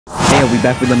yeah, we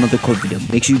back with another code video.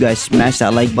 Make sure you guys smash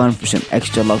that like button for some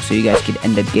extra luck so you guys can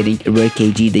end up getting a rare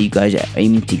KG that you guys are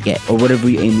aiming to get, or whatever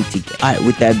you're aiming to get. Alright,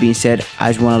 with that being said,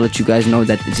 I just want to let you guys know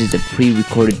that this is a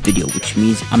pre-recorded video, which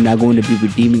means I'm not going to be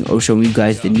redeeming or showing you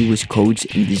guys the newest codes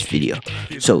in this video.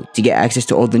 So to get access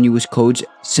to all the newest codes,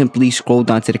 simply scroll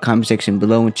down to the comment section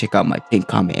below and check out my pinned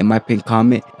comment. In my pinned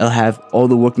comment, I'll have all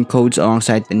the working codes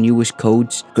alongside the newest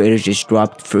codes creators just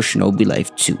dropped for Shinobi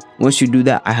Life 2. Once you do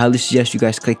that, I highly suggest you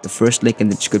guys click the first link in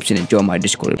the description and join my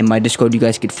Discord. In my Discord, you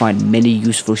guys can find many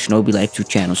useful Shinobi Life 2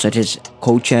 channels, such as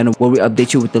Code Channel, where we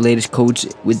update you with the latest codes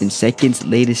within seconds,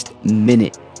 latest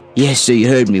minute. Yes, so you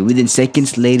heard me, within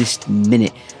seconds, latest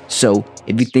minute. So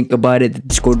if you think about it, the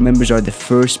Discord members are the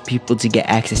first people to get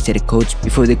access to the codes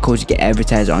before the codes get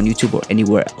advertised on YouTube or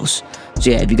anywhere else. So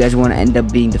yeah, if you guys want to end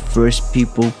up being the first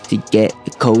people to get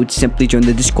the codes, simply join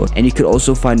the Discord. And you could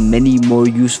also find many more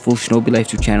useful Shinobi Life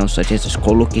 2 channels, such as the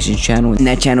Scroll Location channel. In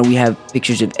that channel, we have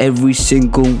pictures of every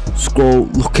single scroll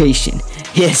location.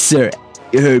 Yes, sir.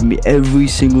 You heard me, every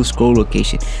single scroll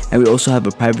location. And we also have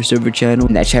a private server channel.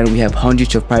 In that channel, we have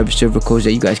hundreds of private server codes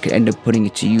that you guys can end up putting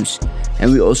into use.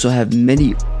 And we also have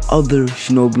many other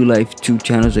Shinobi Life 2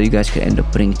 channels that you guys can end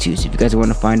up putting into use. If you guys want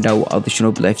to find out what other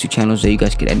Shinobi Life 2 channels that you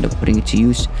guys can end up putting into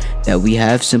use that we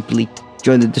have, simply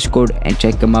join the Discord and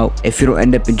check them out. If you don't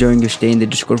end up enjoying your stay in the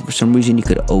Discord for some reason, you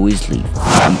could always leave.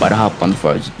 I'm about to hop on the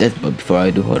Forest of Death, but before I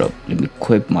do, hold up, let me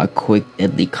equip my quick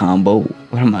deadly combo.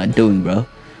 What am I doing, bro?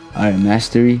 Alright,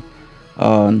 mastery.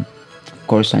 Of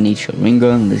course I need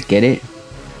Sharingan. Let's get it.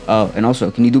 And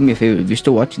also, can you do me a favor? If you're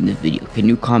still watching this video, can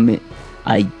you comment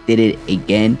I did it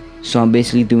again? So I'm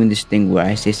basically doing this thing where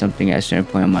I say something at a certain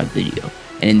point in my video,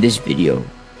 and in this video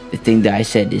the thing that I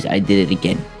said is I did it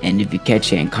again. And if you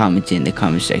catch it and comment it in the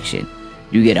comment section,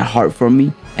 you get a heart from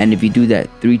me. And if you do that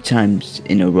 3 times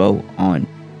in a row on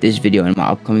this video and my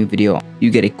upcoming video,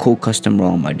 you get a cool custom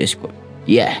role on my Discord.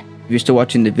 Yeah. If you're still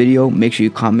watching the video, make sure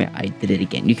you comment I did it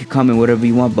again. You can comment whatever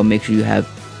you want, but make sure you have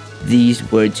these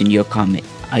words in your comment: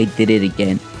 I did it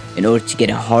again, in order to get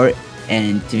a heart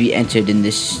and to be entered in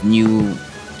this new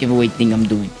giveaway thing I'm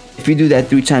doing. If you do that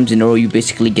 3 times in a row, you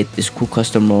basically get this cool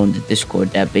custom role in the Discord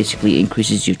that basically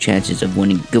increases your chances of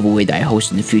winning a giveaway that I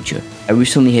host in the future. I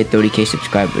recently hit 30k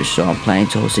subscribers, so I'm planning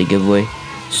to host a giveaway.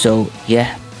 So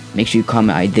yeah, make sure you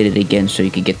comment I did it again so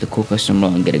you can get the cool custom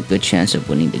role and get a good chance of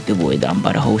winning the giveaway that I'm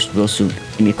about to host real soon.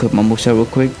 Let me equip my moveset real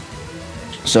quick.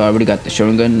 So I already got the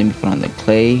Sharingan. Let me put on the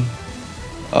clay.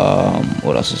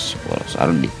 What else? I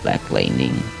don't need Black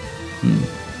Lightning.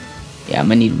 Yeah, I'm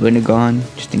gonna need Renegon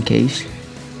just in case.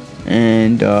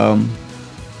 And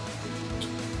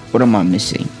what am I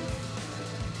missing?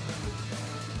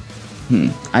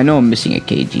 I know I'm missing a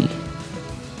KG.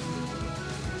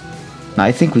 No,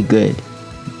 I think we good.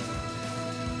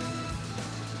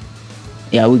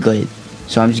 Yeah, we're good.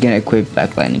 So I'm just gonna equip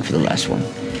Black Lightning for the last one.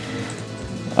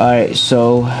 Alright,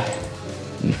 so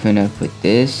we're gonna put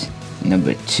this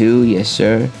number 2, yes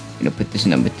sir. We're gonna put this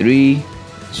number 3.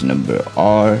 This number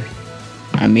R.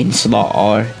 Slot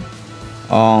R.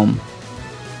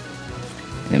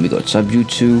 Then we go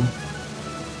Subjutsu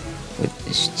with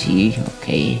this T.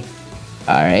 Okay.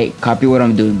 Alright, copy what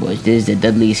I'm doing, boys. This is the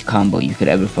deadliest combo you could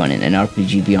ever find in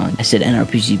NRPG Beyond. I said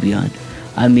NRPG Beyond.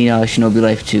 I mean Shinobi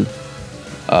Life 2.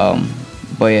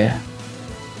 But yeah,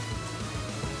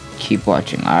 keep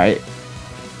watching. Alright,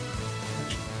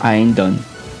 I ain't done.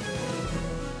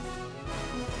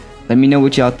 Let me know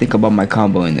what y'all think about my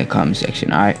combo in the comment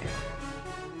section. Alright,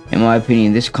 in my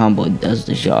opinion, this combo does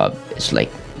the job. It's like,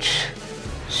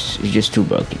 it's just too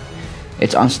broken.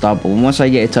 It's unstoppable. Once I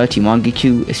get Itachi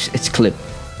Mangekyu, it's clipped.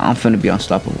 I'm finna be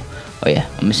unstoppable. Oh yeah,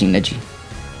 I'm missing Neji.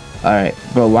 Alright,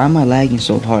 bro, why am I lagging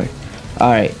so hard?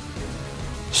 Alright,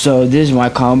 so this is my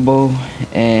combo,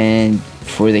 and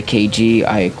for the KG,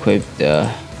 I equipped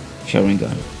the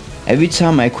Sharingan. Every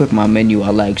time I equip my menu,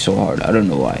 I lag so hard. I don't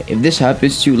know why. If this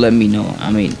happens to you, let me know.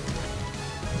 I mean,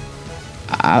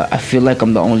 I feel like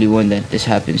I'm the only one that this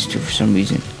happens to for some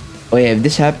reason. Oh yeah, if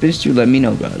this happens to you, let me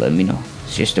know, bro. Let me know.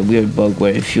 It's just a weird bug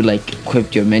where if you like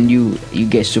equip your menu, you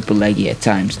get super laggy at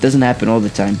times. It doesn't happen all the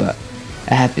time, but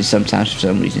it happens sometimes for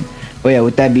some reason. But yeah,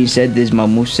 with that being said, this is my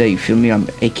moveset, you feel me? I'm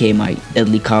aka my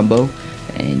deadly combo.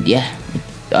 And yeah,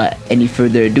 any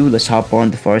further ado, let's hop on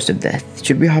the Forest of Death.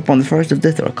 Should we hop on the Forest of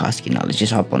Death or Akatsuki? Now let's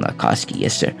just hop on the Akatsuki,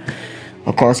 yes sir.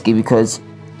 Akatsuki, because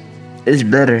it's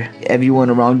better. Everyone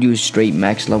around you is straight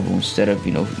max level instead of,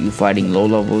 you know, you fighting low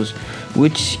levels,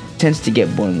 which tends to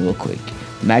get boring real quick.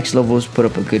 Max levels put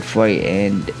up a good fight,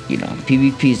 and you know,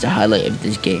 PvP is the highlight of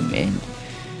this game, and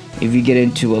if you get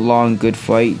into a long good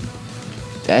fight,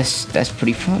 that's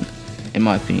pretty fun in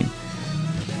my opinion.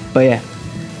 But yeah,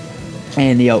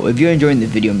 And yo, if you're enjoying the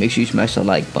video, make sure you smash the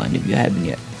like button if you haven't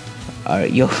yet.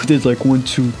 Alright, yo, there's like 1,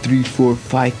 2, 3, 4,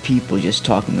 5 people just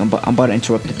talking. I'm about to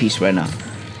interrupt the piece right now.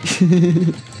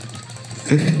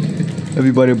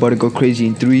 Everybody about to go crazy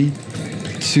in 3,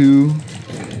 2,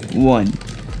 1.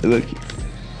 Look.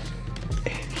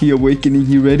 He awakening,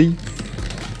 he ready?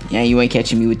 Yeah, you ain't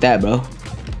catching me with that, bro.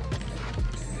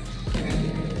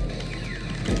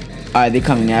 Alright, they're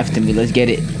coming after me. Let's get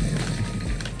it.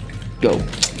 Yo,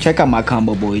 check out my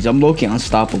combo, boys. I'm low-key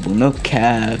unstoppable. No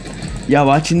cap. Y'all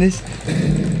watching this?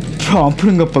 Bro, I'm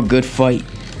putting up a good fight.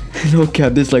 No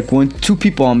cap. There's like 1, 2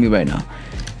 people on me right now.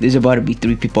 There's about to be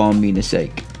 3 people on me in a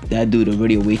sec. That dude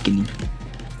already awakening.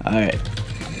 Alright.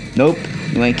 Nope.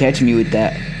 You ain't catching me with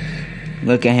that.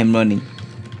 Look at him running.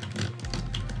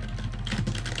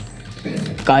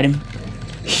 Got him.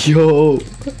 Yo.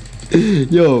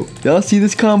 Yo. Y'all see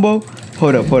this combo?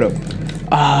 Hold up, hold up.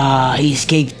 Ah, he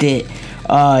escaped it.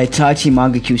 Ah, Itachi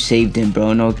Mangekyou saved him,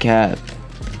 bro. No cap.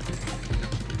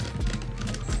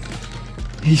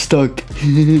 He's stuck.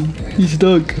 He's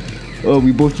stuck. Oh,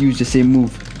 we both used the same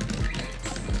move.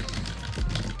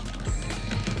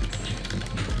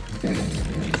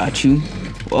 Got you.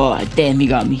 Oh, damn, he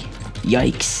got me.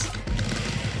 Yikes.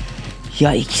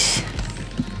 Yikes.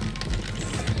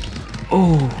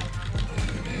 Oh.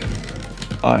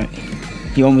 Alright.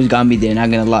 He almost got me there, not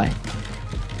gonna lie.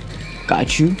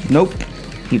 Got you. Nope.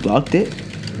 He blocked it.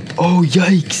 Oh,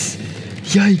 yikes.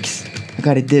 Yikes. I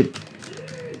got a dip.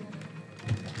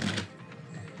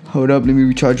 Hold up, let me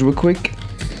recharge real quick.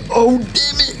 Oh, damn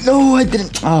it. No, I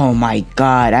didn't. Oh, my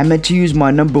God. I meant to use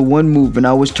my #1 move, and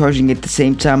I was charging at the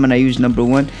same time, and I used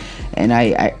 #1, and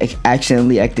I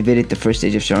accidentally activated the first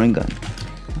stage of Sharingan.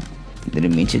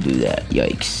 Didn't mean to do that.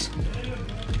 Yikes.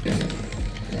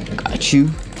 Got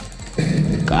you.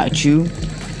 Got you.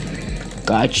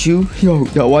 Got you. Yo,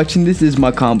 y'all watching this? This is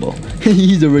my combo.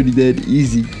 He's already dead.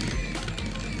 Easy.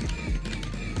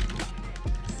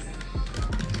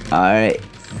 Alright.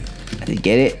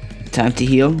 Get it? Time to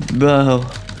heal? Bro,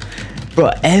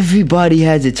 everybody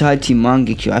has Itachi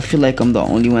Mangekyou. I feel like I'm the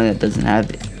only one that doesn't have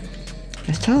it.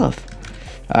 That's tough.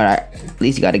 Alright, at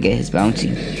least you gotta get his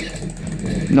bounty.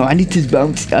 No, I need his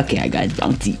bounty. Okay, I got his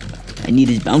bounty. I need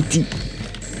his bounty.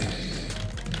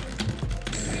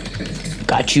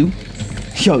 Got you.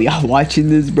 Yo, y'all watching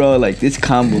this, bro? Like, this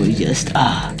combo is just,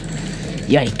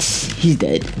 yikes. He's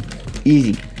dead.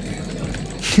 Easy.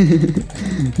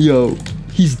 Yo.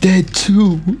 He's dead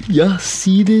too. Y'all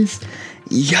see this?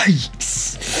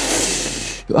 Yikes.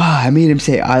 I made him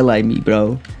say I like me,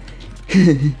 bro.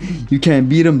 You can't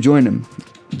beat him, join him.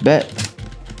 Bet.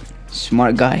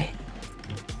 Smart guy.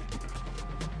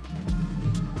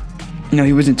 No,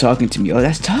 he wasn't talking to me. Oh,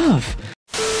 that's tough.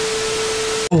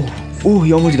 Oh,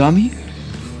 he almost got me.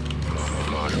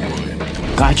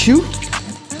 Got you?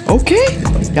 Okay.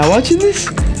 Y'all watching this?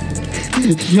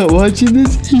 Y'all watching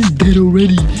this? He's dead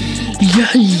already.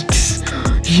 Yikes.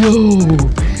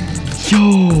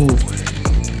 Yo,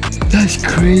 that's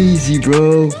crazy,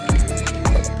 bro.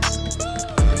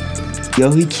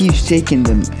 Yo, he keeps taking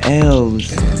them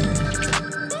L's.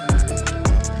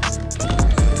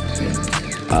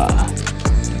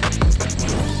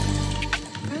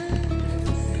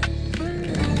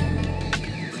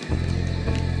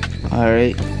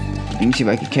 Alright, let me see if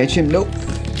I can catch him. Nope.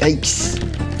 Yikes.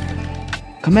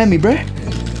 Come at me, bruh.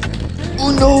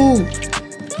 Oh no!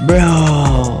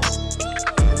 Bro!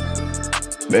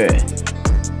 Bruh.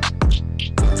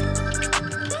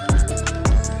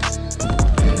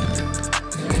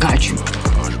 Got you.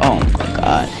 Oh my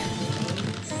god.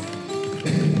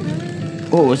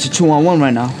 Oh, it's a 2-on-1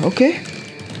 right now. Okay.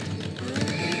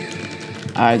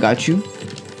 I got you.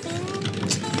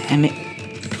 Damn it.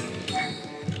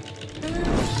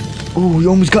 Oh, he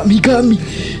almost got me.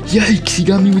 Yikes, he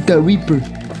got me with that Reaper.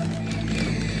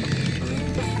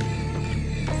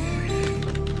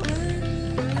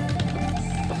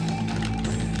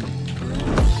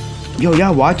 Yo,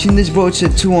 y'all watching this, bro? It's a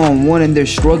 2-on-1 and they're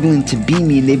struggling to beat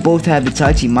me and they both have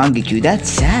Itachi Mangekyou. That's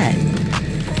sad.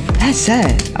 That's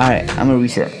sad. Alright, I'm gonna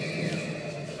reset.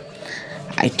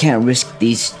 I can't risk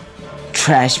these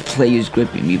trash players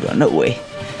gripping me, bro. No way.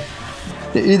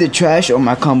 They're either trash or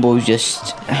my combo is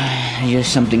just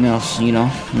something else, you know?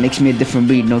 Makes me a different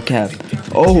breed, no cap.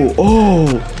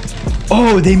 Oh,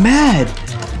 they mad.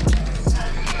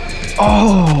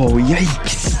 Oh,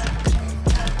 yikes.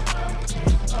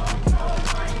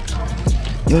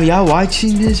 Yo, y'all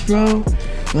watching this, bro?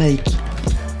 Like,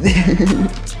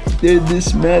 they're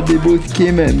this mad. They both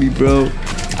came at me, bro.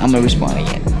 I'm gonna respawn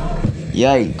again.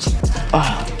 Yikes.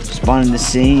 Spawn in the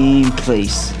same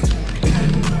place.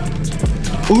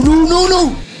 Oh,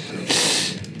 no.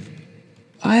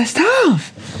 Oh, that's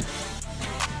tough.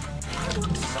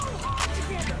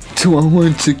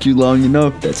 2-on-1 took you long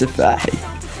enough. That's a fact.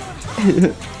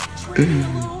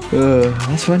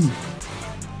 That's funny.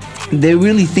 They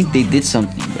really think they did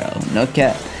something, bro. No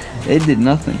cap. They did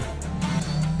nothing.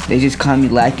 They just caught me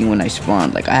lacking when I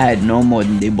spawned. Like, I had no mode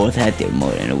and they both had their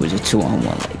mode and it was a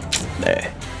 2-on-1.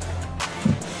 Like,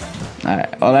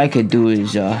 alright, all I could do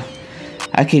is, I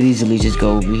could easily just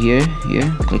go over here,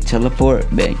 click teleport,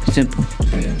 bang, simple.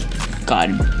 Got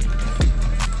him.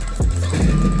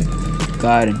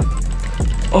 Got him.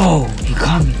 Oh, he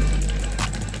caught me.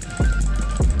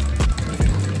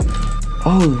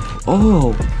 Oh,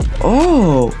 oh,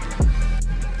 oh.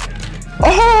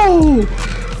 Oh!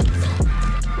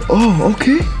 Oh,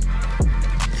 okay.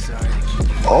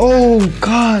 Oh,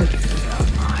 God.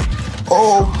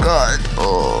 Oh, God.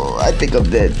 Oh, I think I'm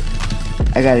dead.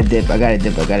 I gotta dip. Alright, I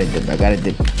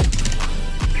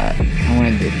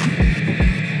wanna dip.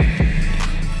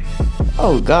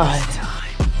 Oh, God.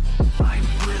 I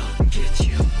will get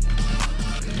you.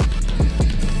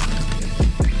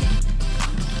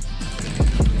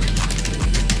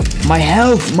 My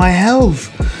health.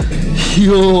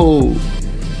 Yo.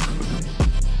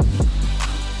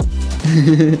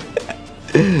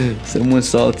 Someone's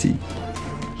salty.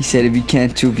 He said if you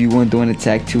can't 2v1, don't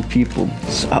attack 2 people.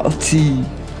 Salty.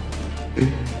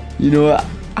 You know what?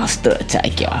 I'll still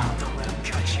attack y'all.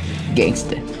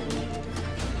 Gangster.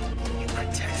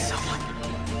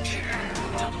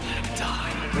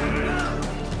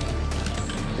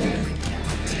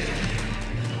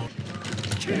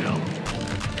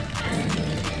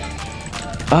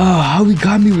 Oh, how he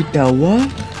got me with that, what?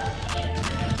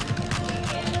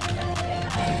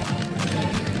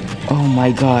 Oh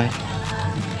my God.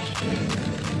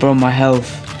 Bro, my health.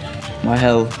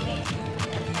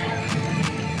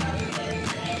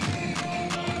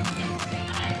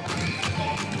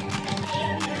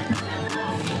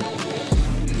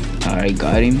 Alright,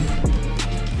 got him.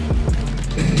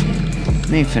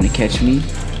 They ain't finna catch me.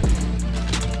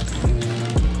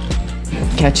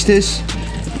 Catch this?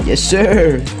 Yes,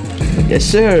 sir. Yes,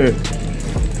 sir.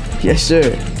 Yes,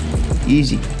 sir.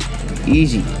 Easy.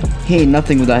 He ain't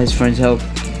nothing without his friend's help.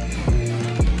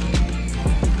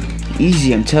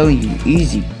 Easy, I'm telling you.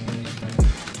 Easy.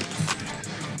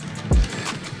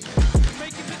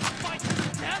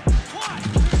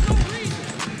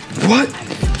 What?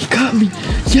 He got me.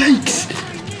 Yikes.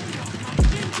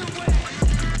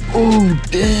 Oh,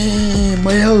 damn.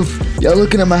 My health. Y'all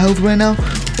looking at my health right now?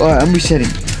 Alright, I'm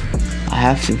resetting. I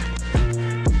have to.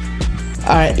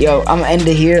 Alright, yo, I'm gonna end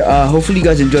it here. Hopefully you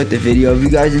guys enjoyed the video. If you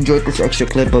guys enjoyed this extra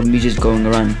clip of me just going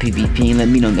around PvP, let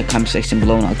me know in the comment section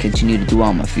below and I'll continue to do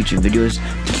all my future videos.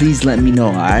 Please let me know,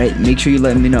 alright? Make sure you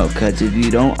let me know, cause if you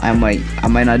don't, I might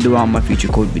not do all my future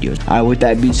code videos. Alright, with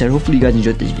that being said, hopefully you guys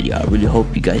enjoyed this video. I really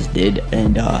hope you guys did.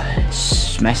 And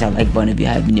smash that like button if you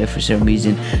haven't yet for some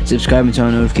reason. Subscribe and turn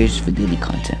on notifications for daily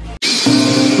content.